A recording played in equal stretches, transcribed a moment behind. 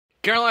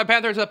Carolina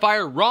Panthers have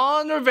fired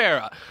Ron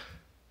Rivera.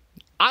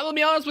 I will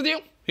be honest with you,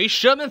 he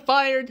should have been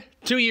fired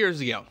 2 years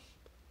ago.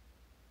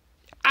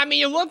 I mean,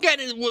 you look at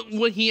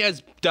what he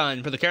has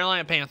done for the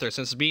Carolina Panthers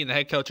since being the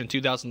head coach in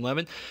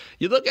 2011.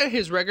 You look at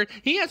his record,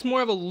 he has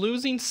more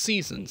losing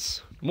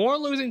seasons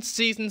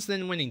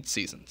than winning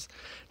seasons.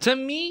 To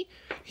me,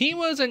 he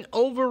was an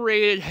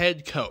overrated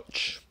head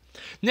coach.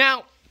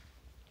 Now,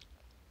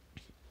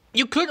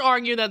 you could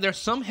argue that there's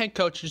some head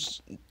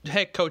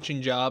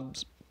coaching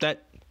jobs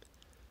that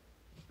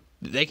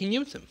they can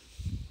use him.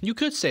 You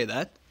could say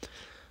that.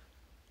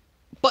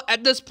 But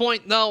at this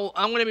point, though,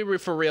 I'm going to be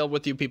for real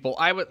with you people.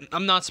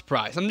 I'm not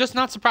surprised. I'm just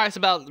not surprised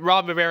about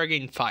Ron Rivera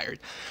getting fired.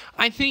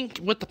 I think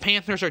what the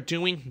Panthers are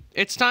doing,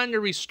 it's time to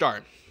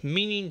restart.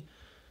 Meaning,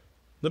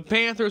 the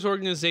Panthers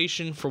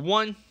organization, for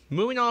one,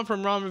 moving on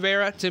from Ron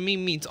Rivera, to me,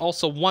 means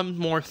also one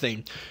more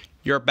thing.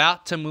 You're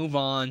about to move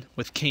on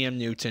with Cam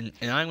Newton.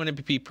 And I'm going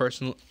to be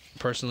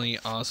personally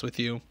honest with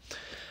you.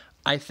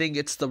 I think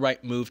it's the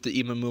right move to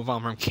even move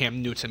on from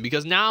Cam Newton.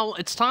 Because now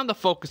it's time to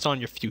focus on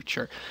your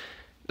future.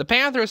 The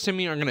Panthers, to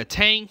me, are going to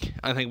tank.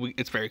 I think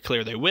it's very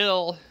clear they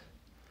will.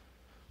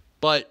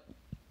 But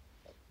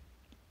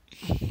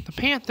the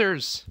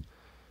Panthers,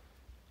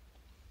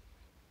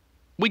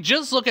 we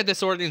just look at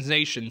this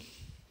organization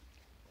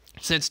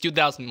since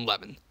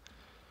 2011.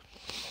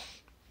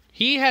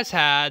 He has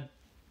had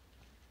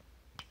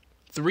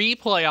 3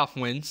 playoff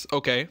wins,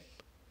 okay.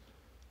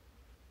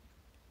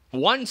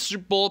 1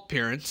 Super Bowl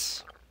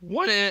appearance,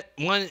 one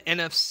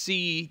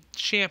NFC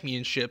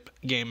Championship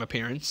game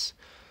appearance.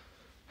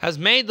 Has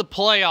made the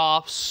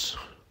playoffs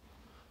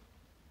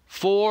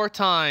 4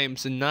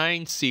 times in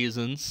 9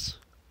 seasons.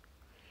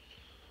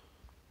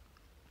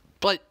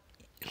 But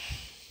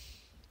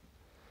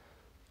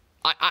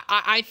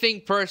I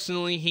think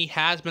personally he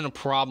has been a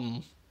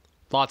problem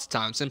lots of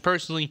times. And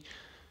personally,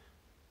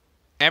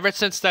 ever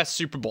since that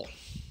Super Bowl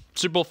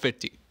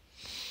 50,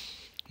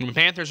 when the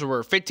Panthers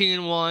were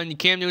 15-1,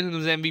 Cam Newton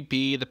was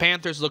MVP, the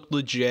Panthers looked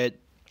legit.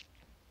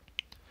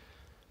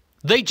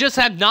 They just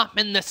have not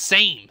been the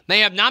same. They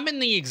have not been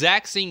the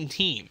exact same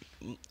team.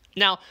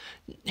 Now,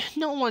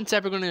 no one's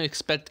ever going to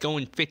expect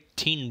going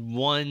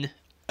 15-1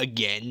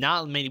 again.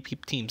 Not many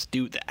teams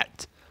do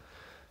that.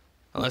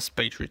 Unless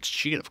Patriots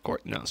cheat, of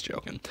course. No, I was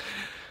joking.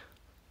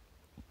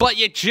 But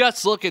you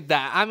just look at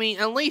that. I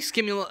mean, at least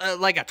give me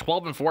like a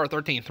 12-4 or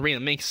 13-3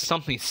 and make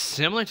something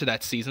similar to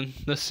that season.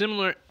 The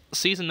similar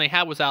season they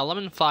had was that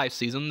 11-5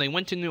 season. They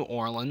went to New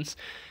Orleans.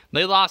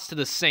 They lost to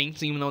the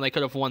Saints, even though they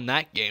could have won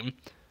that game.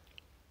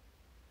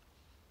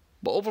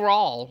 But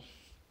overall,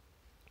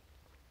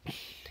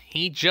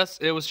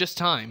 it was just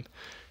time.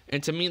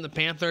 And to me, the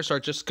Panthers are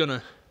just going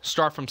to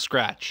start from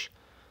scratch.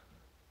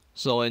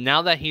 So, and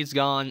now that he's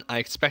gone, I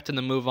expect him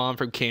to move on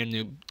from Cam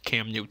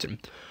Newton.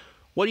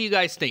 What do you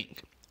guys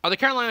think? Are the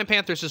Carolina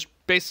Panthers just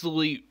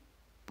basically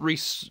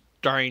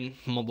restarting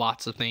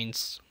lots of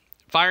things?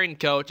 Firing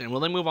coach, and will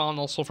they move on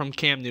also from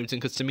Cam Newton?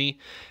 Because to me,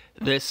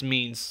 this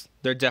means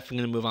they're definitely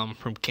going to move on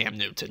from Cam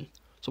Newton.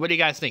 So what do you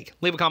guys think?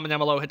 Leave a comment down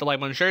below, hit the like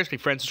button, share, be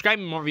friends, subscribe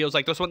to more videos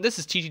like this one. This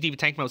is TGTV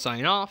Tank Mode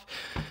signing off.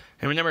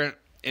 And remember,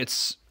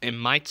 it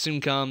might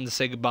soon come to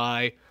say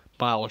goodbye,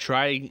 but I will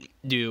try to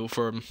do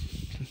for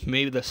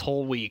maybe this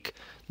whole week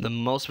the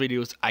most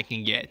videos I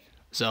can get.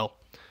 So,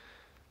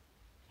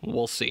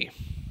 we'll see.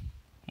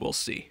 We'll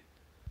see.